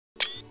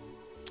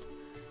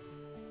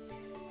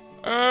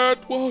And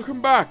welcome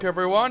back,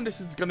 everyone.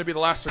 This is going to be the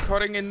last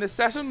recording in this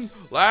session.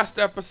 Last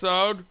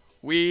episode,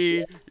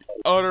 we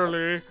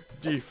utterly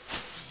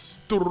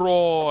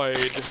destroyed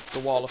the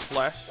wall of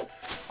flesh.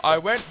 I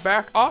went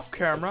back off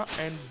camera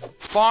and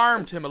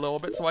farmed him a little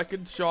bit so I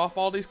could show off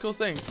all these cool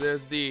things.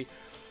 There's the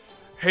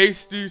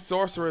Hasty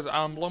Sorcerer's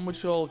Emblem,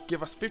 which will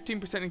give us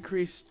 15%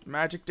 increased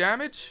magic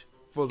damage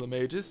for the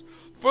mages.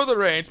 For the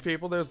range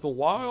people, there's the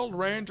Wild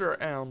Ranger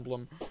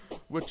Emblem,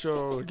 which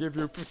will give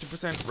you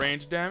 50%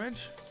 range damage.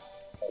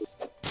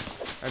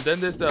 And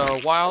then there's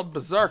the Wild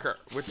Berserker,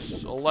 which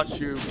will let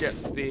you get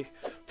the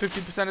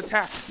 50%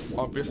 attack,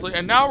 obviously.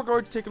 And now we're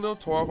going to take a little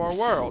tour of our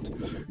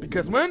world.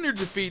 Because when you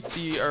defeat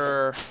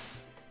the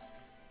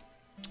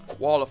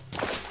Wall of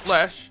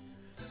Flesh,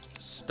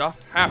 stuff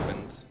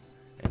happens.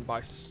 And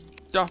by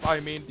stuff, I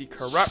mean the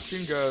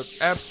corruption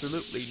goes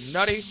absolutely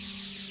nutty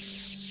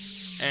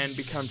and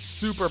becomes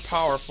super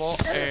powerful,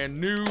 and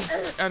new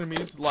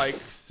enemies like,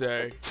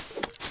 say,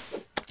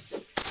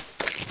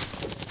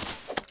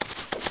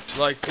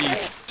 like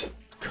the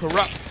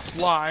corrupt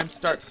slime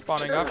start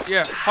spawning up.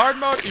 Yeah, hard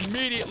mode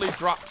immediately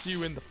drops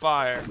you in the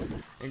fire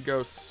and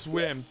goes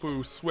swim,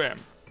 boo, swim.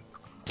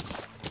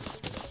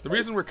 The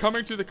reason we're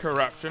coming to the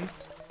corruption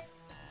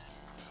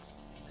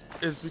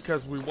is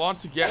because we want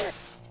to get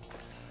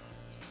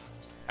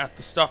at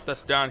the stuff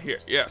that's down here.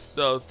 Yes,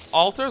 those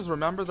altars,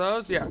 remember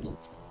those? Yeah.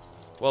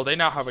 Well, they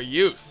now have a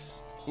use.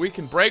 We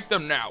can break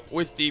them now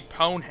with the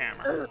Pwn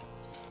Hammer.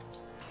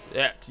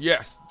 Yeah,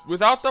 yes.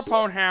 Without the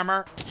Pwn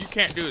Hammer, you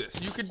can't do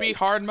this. You could be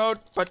hard mode,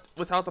 but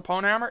without the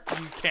Pwn Hammer,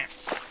 you can't.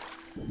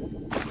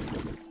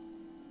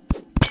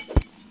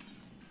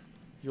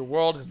 Your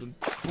world has been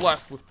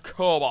blessed with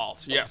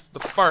cobalt. Yes,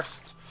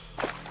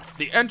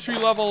 the entry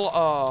level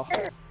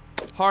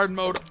hard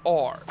mode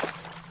ore.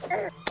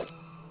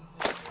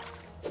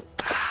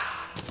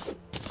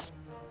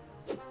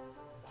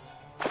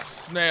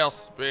 Snail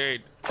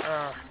speed.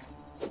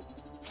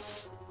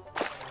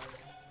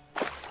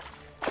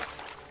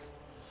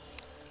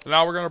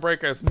 Now we're gonna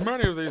break as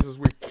many of these as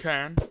we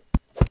can.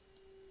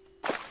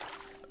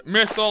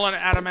 Mithril and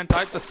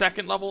Adamantite, the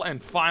second level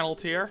and final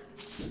tier.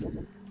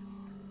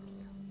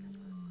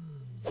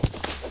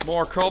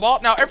 More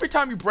cobalt. Now every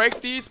time you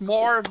break these,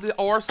 more of the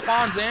ore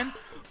spawns in,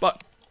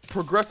 but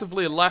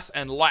progressively less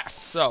and less.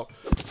 So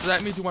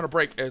that means you want to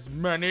break as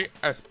many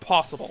as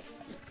possible,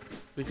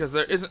 because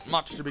there isn't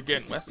much to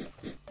begin with.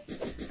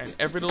 And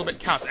every little bit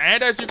counts.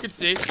 And as you can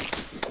see,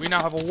 we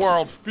now have a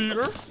world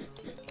feeder.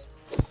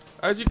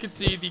 As you can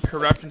see, the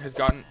corruption has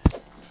gotten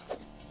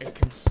a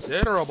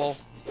considerable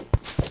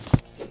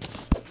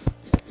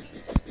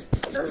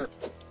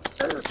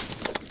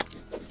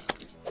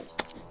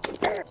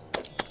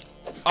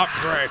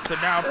upgrade. So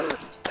now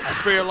I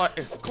feel like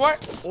it's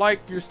quite like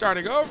you're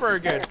starting over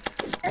again.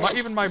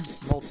 Even my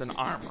molten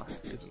armor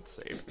isn't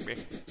saving me.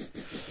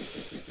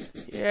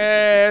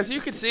 Yeah, as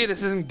you can see,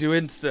 this isn't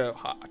doing so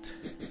hot.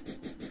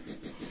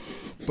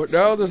 But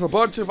now there's a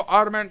bunch of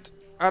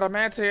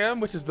adamantium,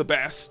 which is the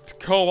best,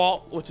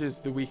 cobalt, which is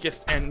the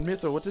weakest, and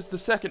mithril, which is the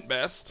second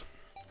best,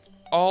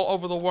 all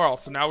over the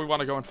world. So now we want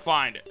to go and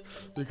find it,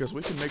 because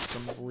we can make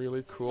some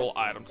really cool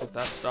items with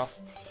that stuff.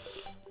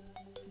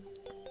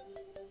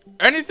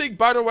 Anything,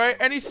 by the way,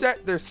 any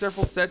set, there's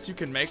several sets you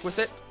can make with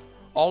it,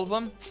 all of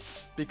them,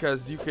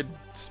 because you could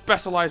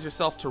specialize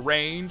yourself to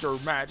range or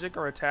magic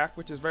or attack,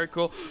 which is very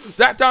cool.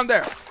 That down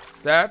there,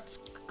 that's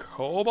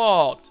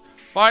cobalt.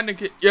 Finding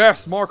it,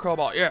 yes, more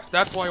cobalt, yes,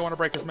 that's why you want to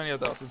break as many of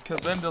those, is because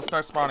then they'll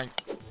start spawning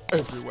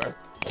everywhere.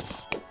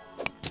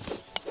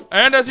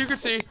 And as you can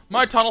see,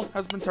 my tunnel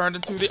has been turned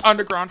into the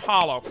underground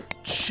hollow.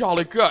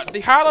 Jolly good.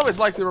 The hollow is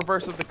like the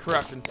reverse of the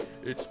corruption.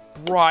 It's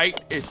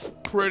bright, it's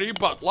pretty,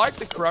 but like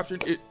the corruption,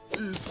 it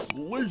is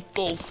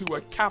lethal to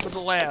a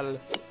capital L.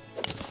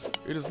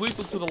 It is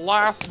lethal to the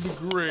last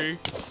degree.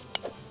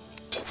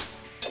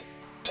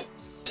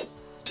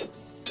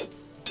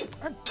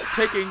 And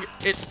taking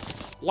it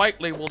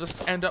lightly will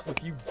just end up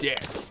with you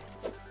dead.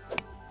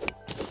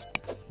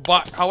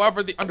 But,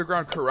 however, the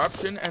underground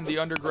corruption and the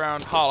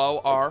underground hollow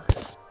are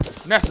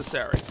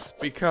necessary,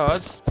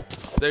 because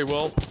they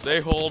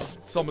hold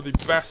some of the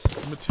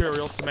best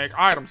materials to make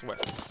items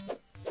with.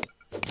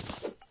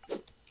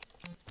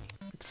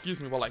 Excuse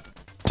me while I...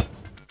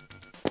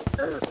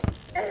 Oh,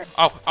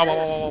 ow, ow, ow,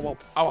 ow, ow,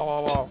 ow,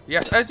 ow, ow.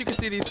 Yes, as you can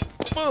see, these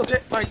fools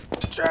hit like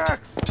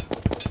jacks.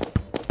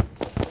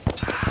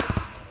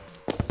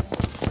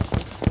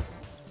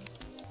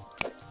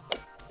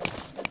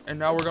 And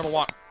now we're going to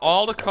want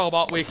all the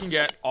cobalt we can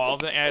get, all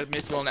the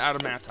mithril and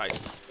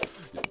adamantite.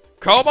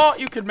 Cobalt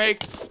you can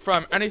make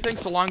from anything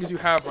so long as you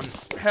have an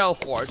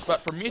Hellforge,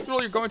 but for mithril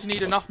you're going to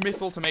need enough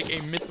mithril to make a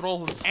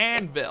mithril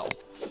anvil,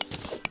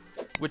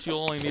 which you'll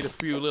only need a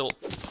few little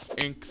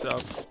inks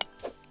of.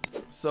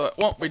 So it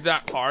won't be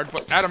that hard,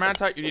 but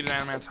adamantite you need an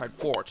adamantite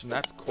forge, and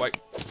that's quite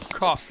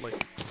costly.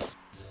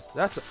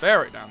 That's a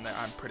fairy down there,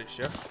 I'm pretty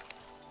sure.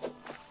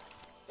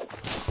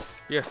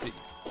 Yes, the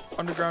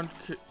underground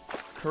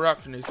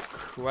corruption is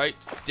quite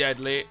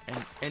deadly,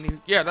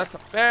 and yeah, that's a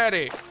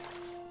fairy.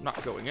 I'm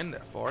not going in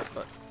there for it,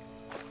 but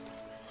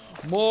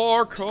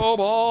More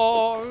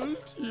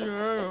cobalt.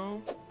 Yeah.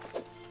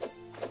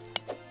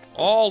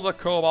 All the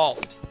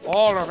cobalt.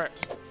 All of it.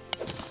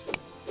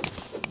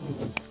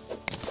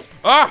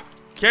 Ah!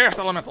 Chaos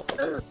Elemental.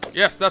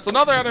 Yes, that's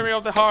another enemy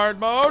of the hard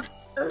mode.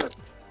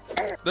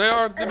 They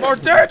are the more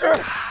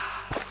dangerous.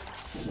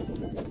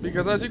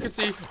 Because as you can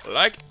see,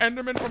 like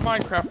Enderman from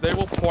Minecraft, they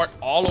will port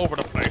all over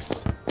the place.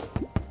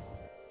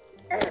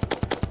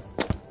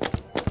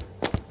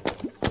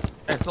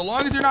 And so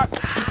long as you can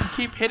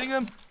keep hitting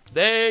them,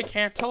 they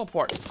can't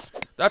teleport.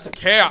 That's a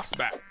chaos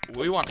bat.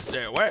 We want to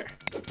stay away.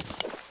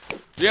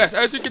 Yes,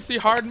 as you can see,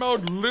 hard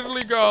mode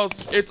literally goes,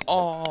 it's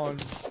on.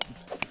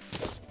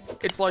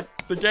 It's like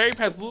the game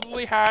has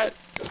literally has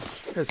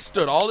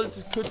stood all it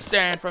could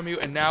stand from you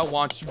and now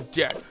wants you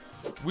dead.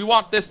 We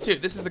want this too.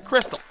 This is the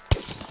crystal,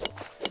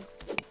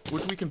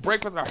 which we can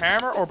break with our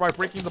hammer or by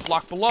breaking the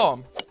block below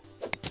them.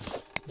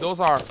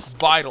 Those are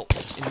vital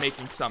in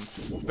making some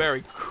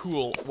very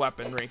cool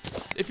weaponry.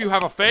 If you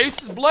have a phase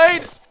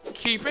blade,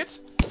 keep it,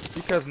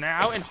 because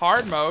now in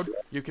hard mode,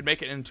 you can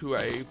make it into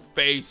a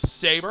phase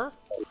saber.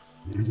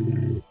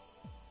 The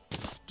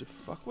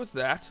fuck was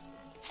that?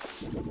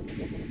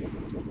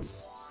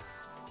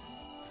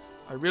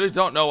 I really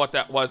don't know what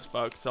that was,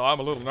 folks, so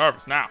I'm a little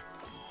nervous now.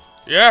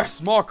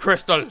 Yes, more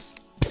crystals.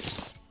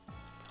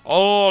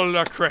 All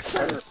the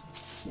crystals.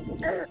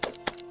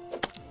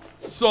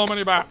 So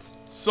many bats.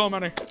 So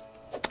many.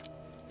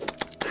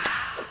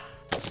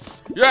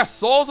 Yes,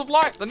 Souls of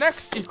Light. The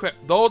next equip.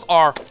 Those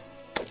are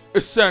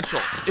essential.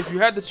 If you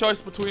had the choice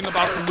between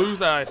about to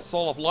lose a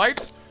Soul of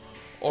Light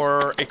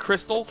or a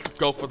crystal,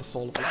 go for the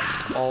Soul of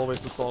Light. Always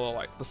the Soul of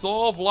Light. The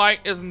Soul of Light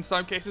is in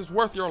some cases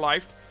worth your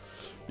life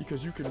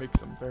because you can make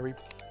some very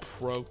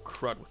pro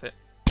crud with it.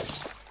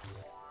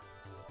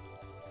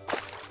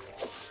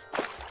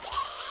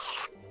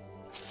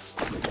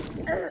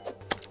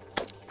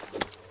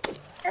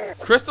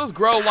 Crystals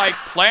grow like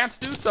plants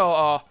do,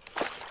 so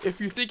if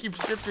you think you've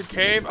stripped your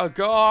cave,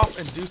 go off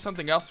and do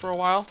something else for a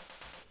while.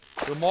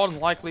 You'll more than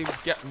likely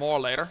get more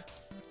later.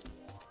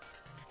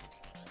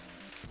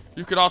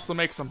 You could also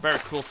make some very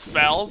cool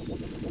spells,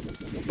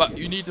 but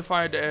you need to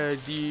find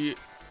the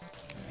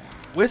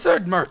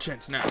wizard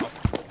merchant now.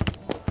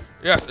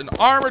 Yes, an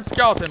armored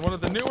skeleton, one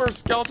of the newer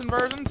skeleton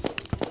versions.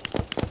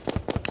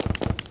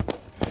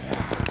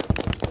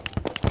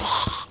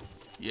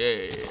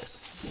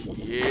 Yes.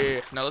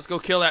 Yeah. Now let's go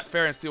kill that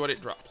fairy and see what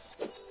it drops.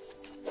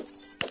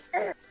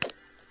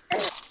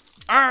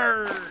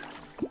 Arrgh!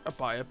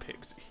 Buy a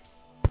pixie.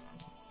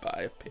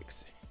 Buy a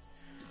pixie.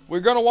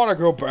 We're gonna want to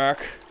go back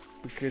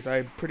because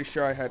I'm pretty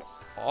sure I had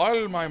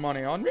all my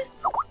money on me.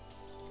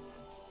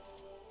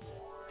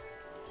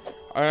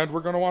 And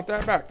we're gonna want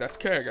that back. That's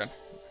K again.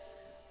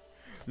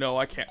 No,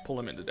 I can't pull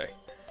him in today.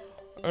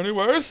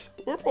 Anyways,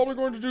 we're probably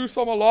going to do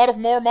a lot of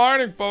more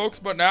mining, folks,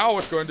 but now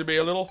it's going to be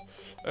a little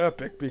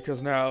epic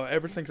because now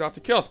everything's out to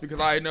kill us because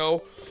I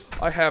know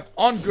I have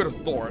on good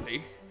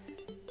authority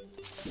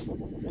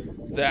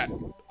that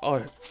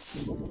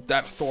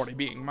that authority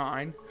being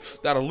mine,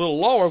 that a little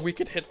lower we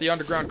could hit the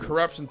underground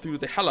corruption through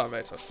the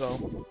elevator.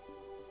 So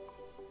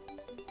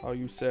how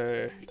you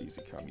say,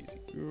 easy come,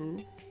 easy go.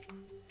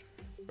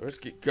 Let's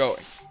get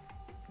going.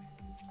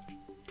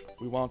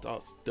 We want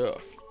our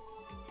stuff.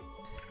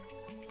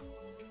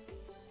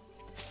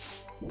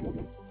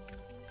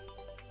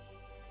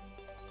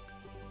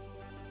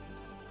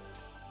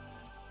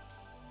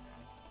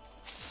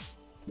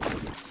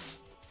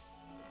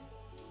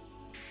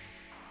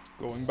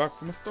 Going back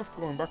for my stuff,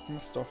 going back for my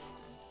stuff.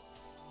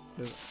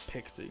 There's a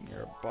pixie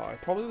nearby.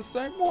 Probably the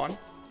same one.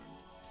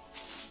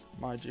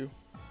 Mind you.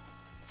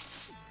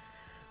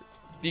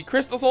 The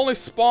crystals only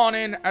spawn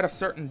in at a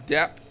certain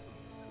depth.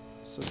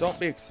 So don't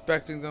be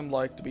expecting them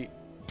like to be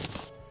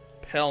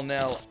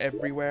pell-mell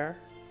everywhere.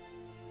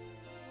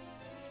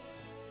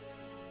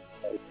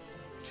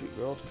 2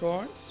 gold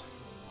coins.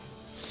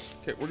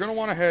 Okay, we're gonna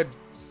want to head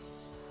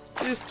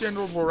this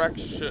general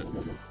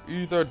direction.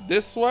 Either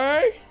this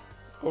way,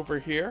 over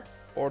here,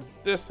 or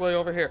this way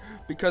over here.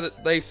 Because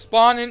they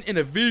spawn in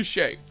a V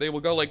shape. They will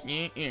go like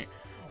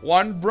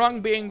one rung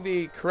being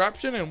the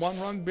corruption and one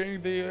rung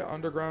being the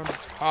underground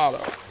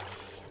hollow.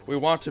 We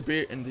want to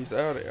be in these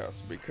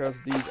areas because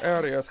these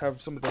areas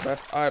have some of the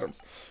best items.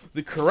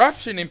 The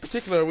corruption in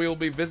particular we will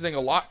be visiting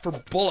a lot for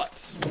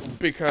bullets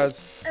because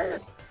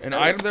an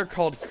item there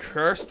called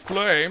Cursed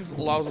Flames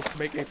allows us to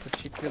make a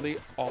particularly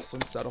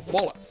awesome set of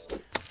bullets.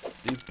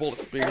 These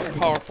bullets being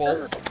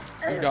powerful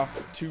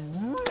enough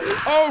to...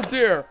 Oh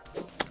dear!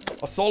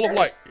 A Soul of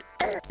Light.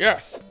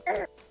 Yes!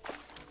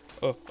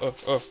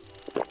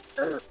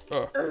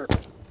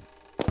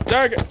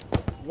 Dang it!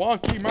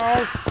 Wonky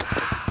mouse!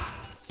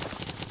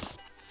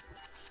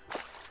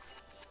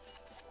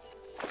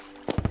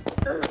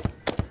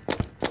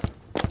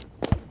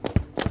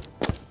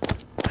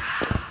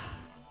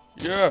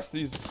 Yes,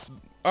 these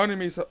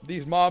enemies,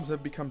 these mobs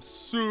have become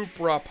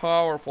super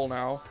powerful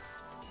now.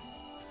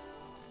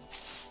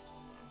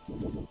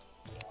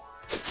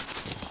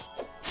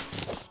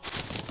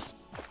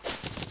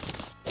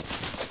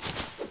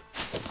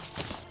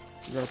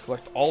 We're going to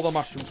collect all the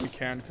mushrooms we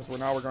can, because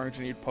we're going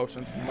to need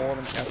potions more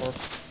than ever.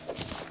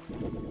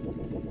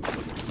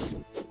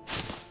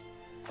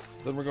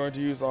 Then we're going to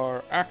use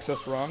our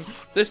access rung.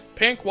 This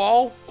pink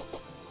wall,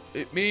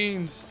 it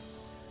means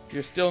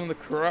you're still in the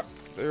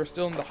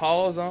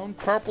hollow zone.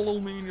 Purple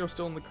will mean you're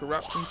still in the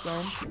corruption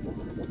zone.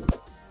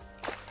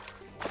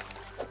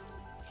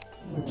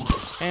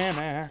 And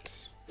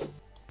axe.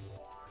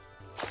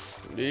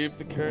 Leave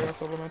the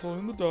chaos elemental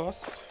in the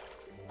dust.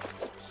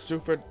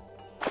 Stupid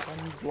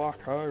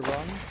block high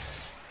run.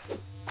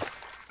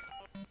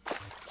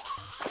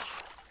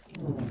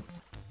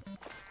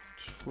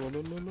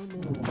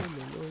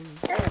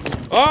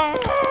 Ah!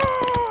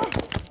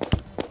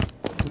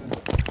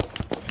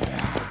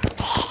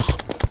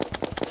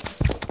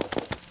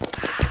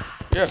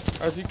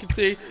 Yes, as you can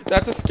see,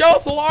 that's a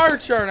skeletal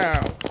archer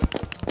now.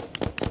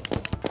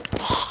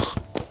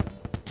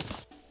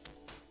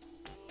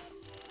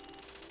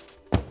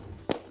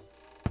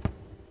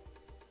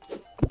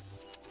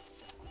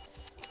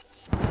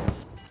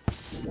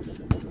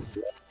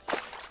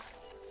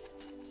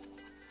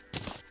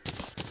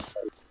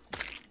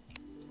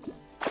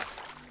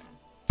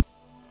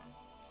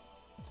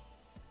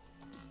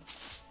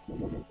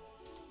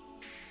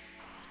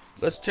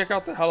 Let's check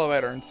out the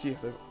elevator and see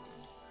if there's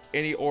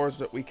any ores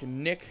that we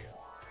can nick.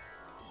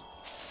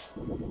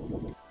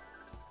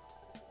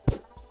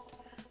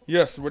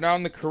 Yes, we're now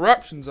in the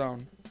corruption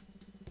zone.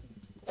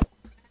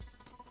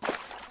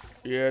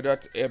 Yeah,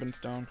 that's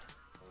Ebonstone.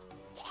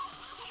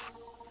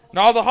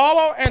 Now the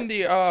hollow and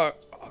the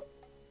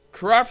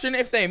corruption,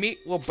 if they meet,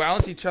 will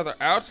balance each other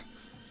out.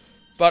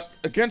 But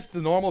against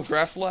the normal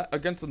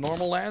against the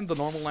normal land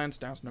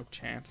stands no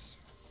chance.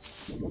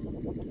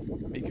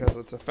 Because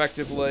it's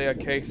effectively a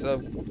case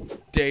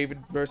of David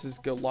versus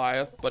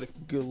Goliath, but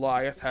if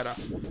Goliath had a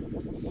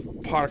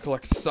particle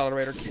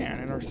accelerator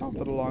cannon or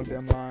something along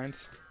them lines.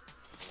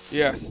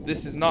 Yes,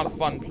 this is not a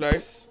fun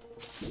place,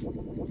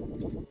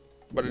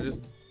 but it is,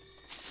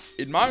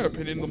 in my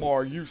opinion, the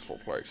more useful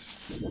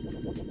place.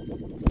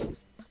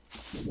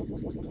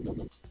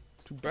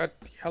 Too bad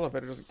the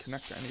elevator doesn't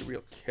connect to any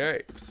real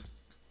caves.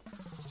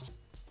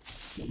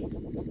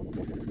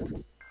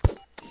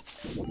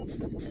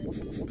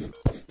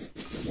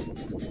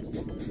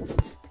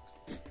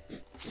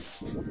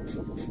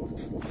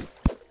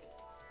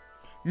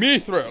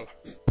 Mithril.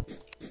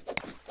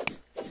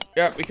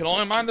 Yeah, we can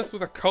only mine this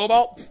with a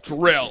cobalt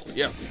drill.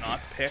 Yes, not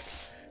pick.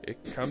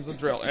 It comes a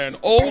drill. And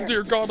oh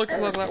dear God, look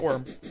at that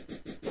worm.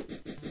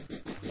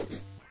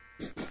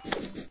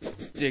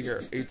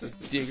 Digger. It's a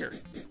digger.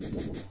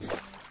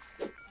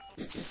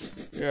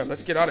 Yeah,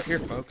 let's get out of here,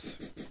 folks.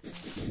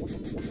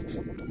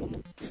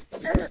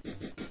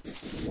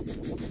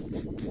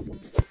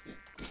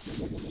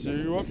 See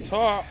you up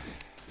top.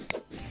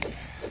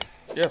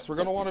 Yes, we're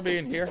gonna want to be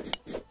in here.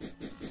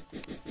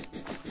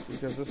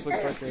 Because this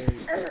looks like a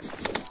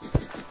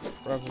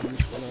rather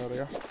useful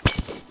area.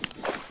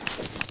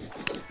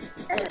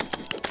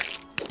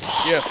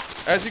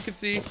 Yes, as you can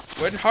see,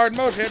 when hard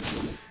mode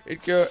hits,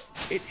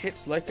 it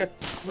hits like a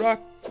truck.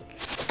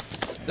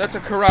 That's a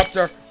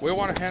corruptor. We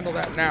want to handle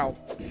that now.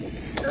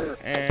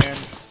 And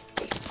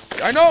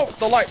I know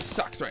the light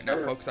sucks right now,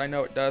 folks. I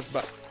know it does,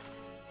 but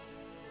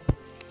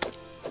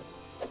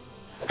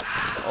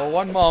oh,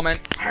 one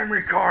moment. I'm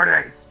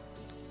recording.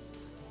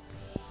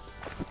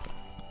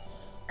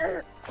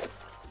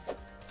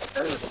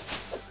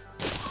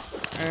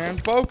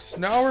 And folks,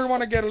 now we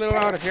want to get a little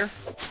out of here.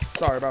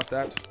 Sorry about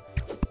that.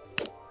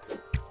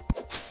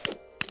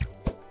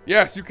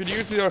 Yes, you can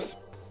use your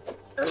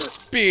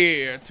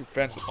spear to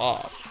fence them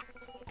off,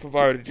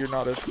 provided you're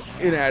not as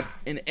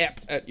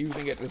inept at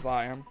using it as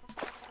I am.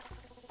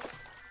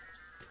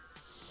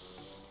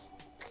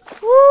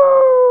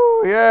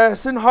 Woo!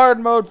 Yes, in hard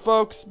mode,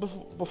 folks,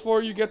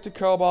 before you get to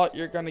Cobalt,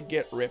 you're gonna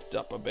get ripped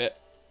up a bit.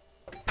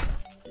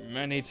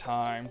 Many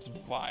times,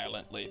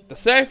 violently. The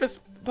safest,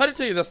 put it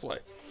to you this way.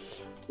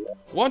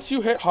 Once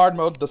you hit hard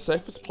mode, the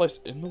safest place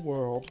in the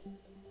world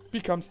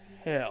becomes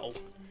hell.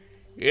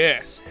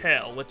 Yes,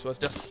 hell, which was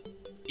just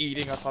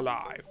eating us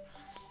alive.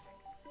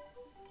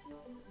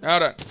 Now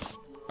then,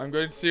 I'm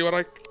going to see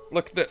what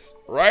look at this.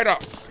 Right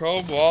up.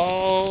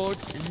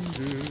 Cobalt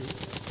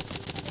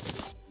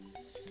ingots.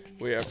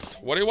 We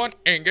have 21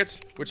 ingots,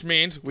 which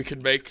means we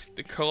can make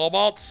the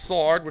cobalt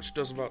sword, which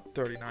does about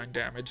 39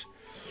 damage.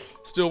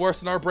 Still worse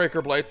than our breaker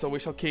blade, so we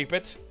shall keep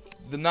it.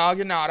 The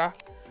naginata.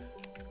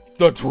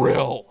 The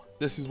drill.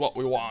 This is what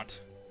we want.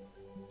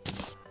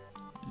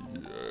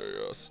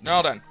 Yes.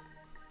 Now then.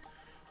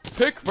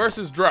 Pick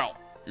versus drill.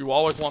 You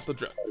always want the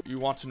drill. You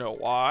want to know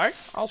why?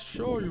 I'll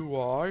show you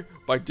why.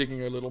 By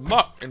digging a little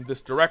muck in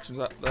this direction.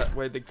 That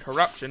way the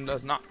corruption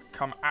does not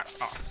come at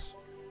us.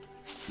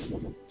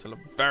 Till a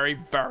very,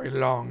 very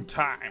long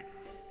time.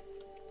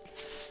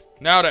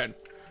 Now then.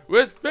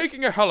 With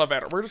making a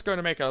elevator, we're just going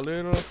to make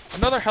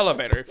another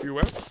elevator, if you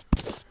will.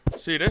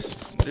 See this?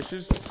 This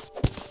is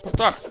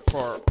pathetic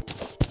for,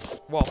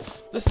 well,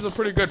 this is a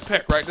pretty good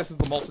pick, right? This is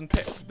the molten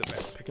pick, the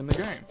best pick in the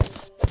game.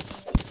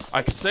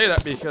 I can say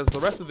that because the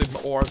rest of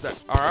the ores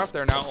that are out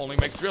there now only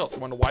make drills.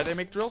 Wonder why they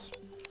make drills?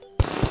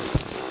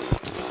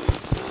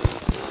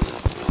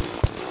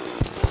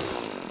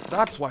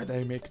 That's why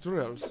they make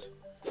drills.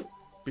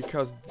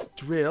 Because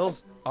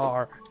drills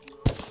are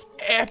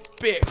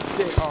epic.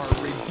 They are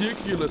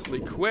ridiculously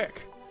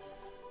quick.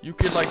 You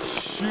could like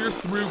shear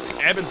through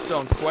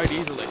ebonstone quite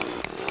easily.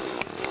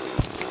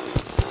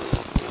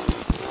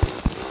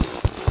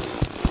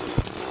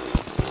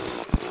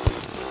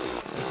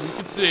 As you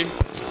can see,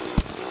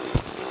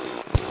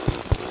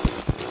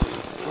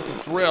 with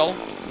a drill,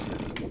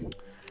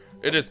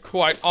 it is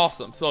quite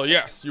awesome. So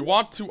yes, you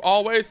want to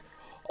always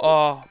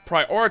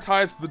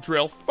prioritize the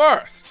drill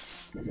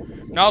first.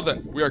 Now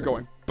then, we are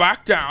going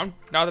back down.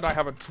 Now that I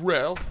have a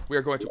drill, we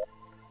are going to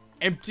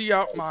empty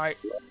out my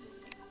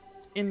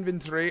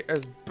inventory as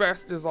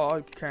best as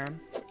I can.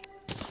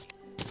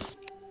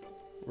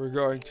 We're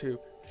going to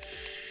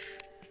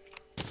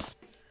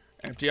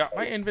empty out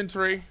my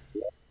inventory.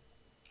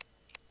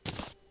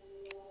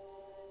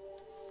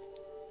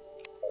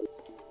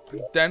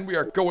 And then we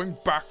are going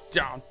back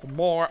down for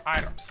more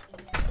items.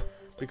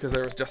 Because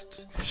there is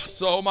just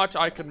so much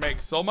I can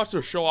make, so much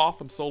to show off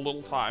in so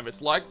little time.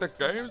 It's like the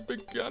game's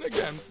begun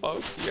again,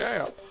 folks.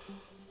 Yeah.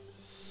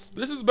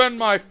 This has been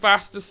my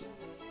fastest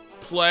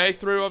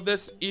playthrough of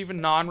this,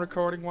 even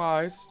non-recording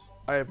wise.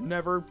 I have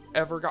never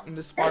ever gotten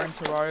this far in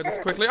Terraria this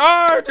quickly.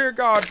 Oh dear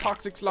God,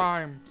 toxic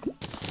slime.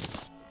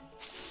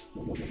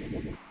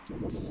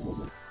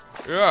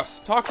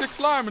 Yes, toxic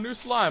slime, a new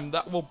slime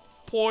that will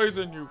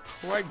poison you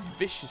quite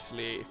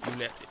viciously if you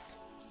let it.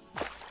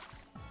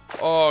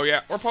 Oh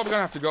yeah, we're probably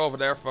gonna have to go over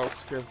there,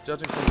 folks, because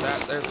judging from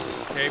that, there's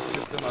a cave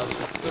system of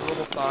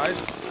considerable size.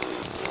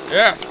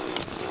 Yes,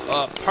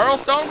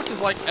 pearlstone, which is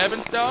like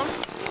ebonstone,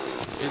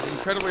 is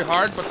incredibly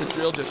hard, but the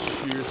drill just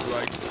shears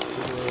right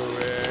through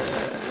it.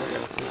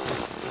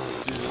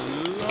 It's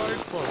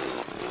delightful.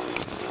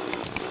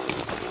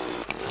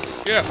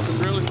 Yeah, the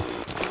drill is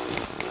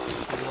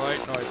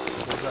right noise.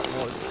 What is that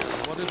noise again?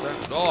 What is that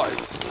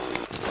noise?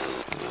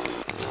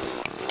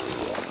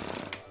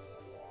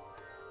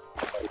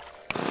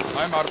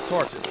 I'm out of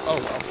torches. Oh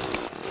well.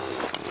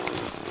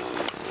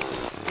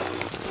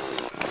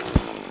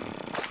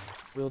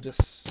 We'll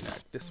just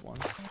snag this one.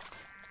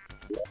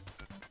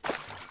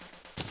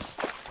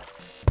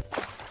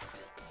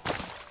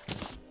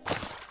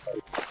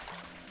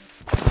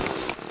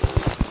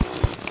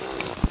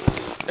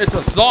 It's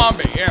a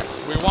zombie, yes.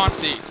 We want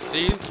these.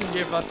 These can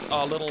give us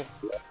a little...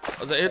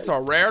 It's a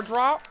rare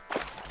drop.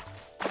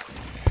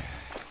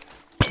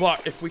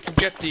 But if we can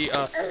get the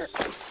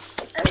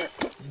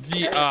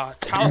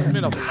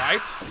Talisman of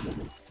Light.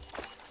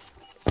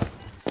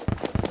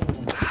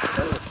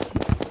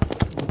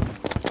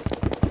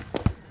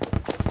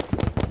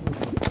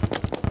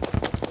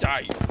 Die,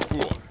 you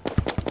fool.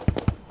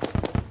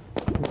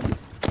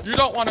 You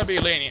don't want to be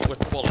lenient with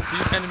bullets.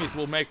 These enemies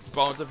will make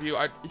bones of you.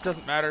 It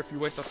doesn't matter if you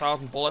waste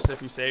 1,000 bullets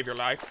if you save your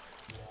life.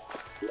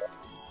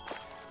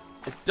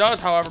 It does,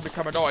 however,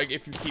 become annoying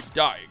if you keep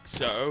dying,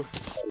 so...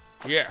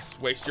 Yes,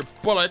 waste your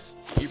bullets,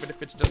 even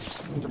if it's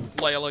just to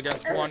flail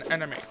against one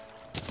enemy.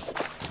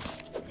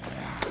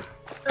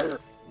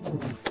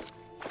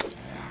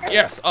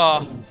 Yes,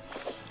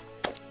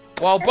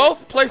 while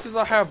both places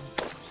have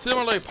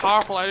similarly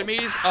powerful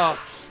enemies,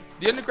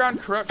 the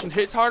underground corruption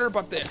hits harder,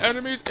 but the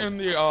enemies in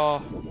the,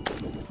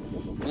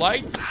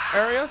 light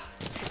areas,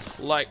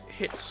 like,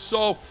 hit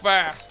so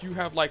fast, you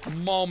have, like,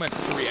 moments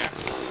to react.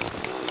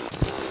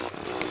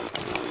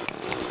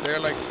 They're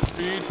like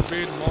speed,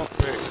 more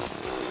speed.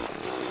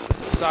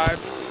 Size,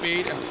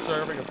 speed, and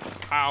serving of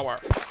power.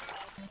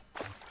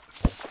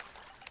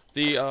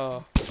 The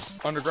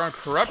underground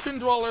corruption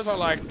dwellers are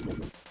like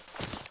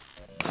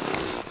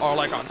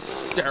on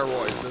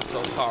steroids.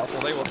 They're so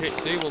powerful. They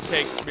will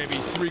take maybe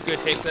 3 good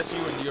hits at you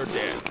and you're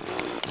dead.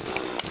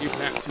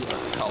 Even at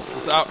 200 health,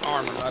 without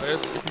armor. That is,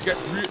 if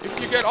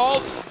you get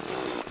all.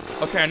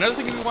 Okay, another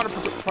thing we want to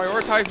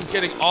prioritize is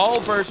getting all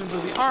versions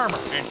of the armor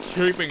and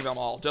keeping them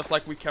all, just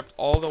like we kept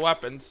all the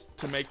weapons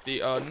to make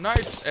the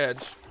Knight's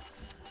Edge.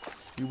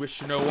 You wish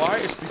to know why?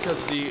 It's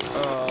because the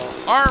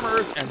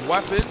armors and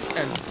weapons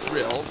and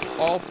drills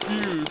all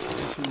fuse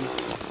into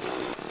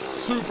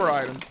super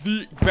items,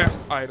 the best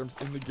items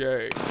in the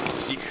game,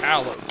 the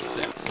Hallowed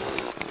set.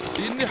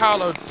 In the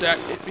Hallowed set,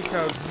 it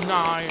becomes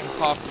nigh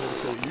impossible to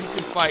kill. You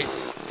can fight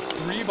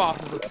 3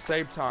 bosses at the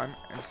same time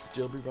and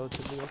still be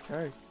relatively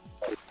okay.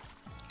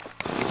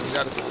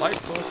 That is a light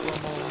source for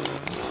a moment.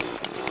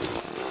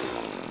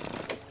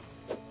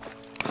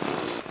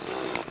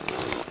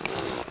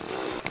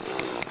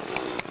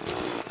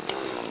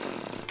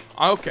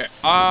 Okay,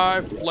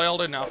 I've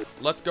flailed enough.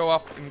 Let's go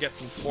up and get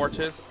some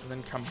torches and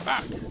then come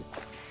back.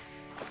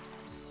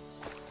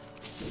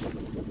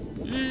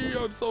 Yee,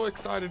 I'm so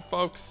excited,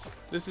 folks.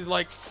 This is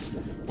like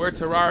where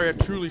Terraria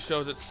truly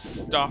shows its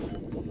stuff.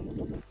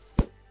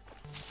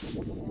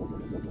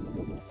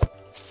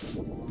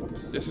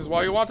 This is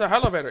why you want a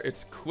elevator.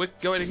 It's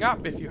quick going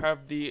up if you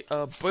have the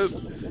boot,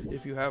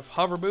 if you have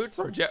hover boots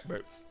or jet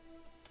boots.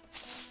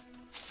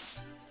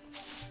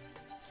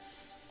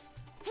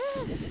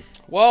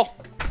 Well,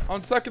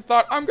 on second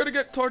thought, I'm gonna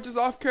get torches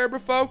off camera,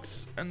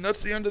 folks, and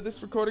that's the end of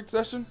this recording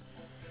session.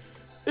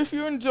 If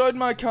you enjoyed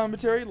my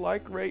commentary,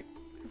 like, rate,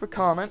 leave a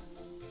comment,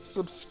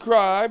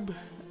 subscribe,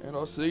 and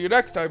I'll see you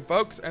next time,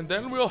 folks. And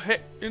then we'll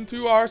hit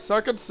into our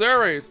second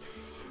series,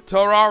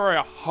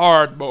 Terraria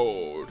Hard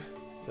Mode.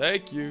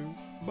 Thank you.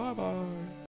 Bye-bye.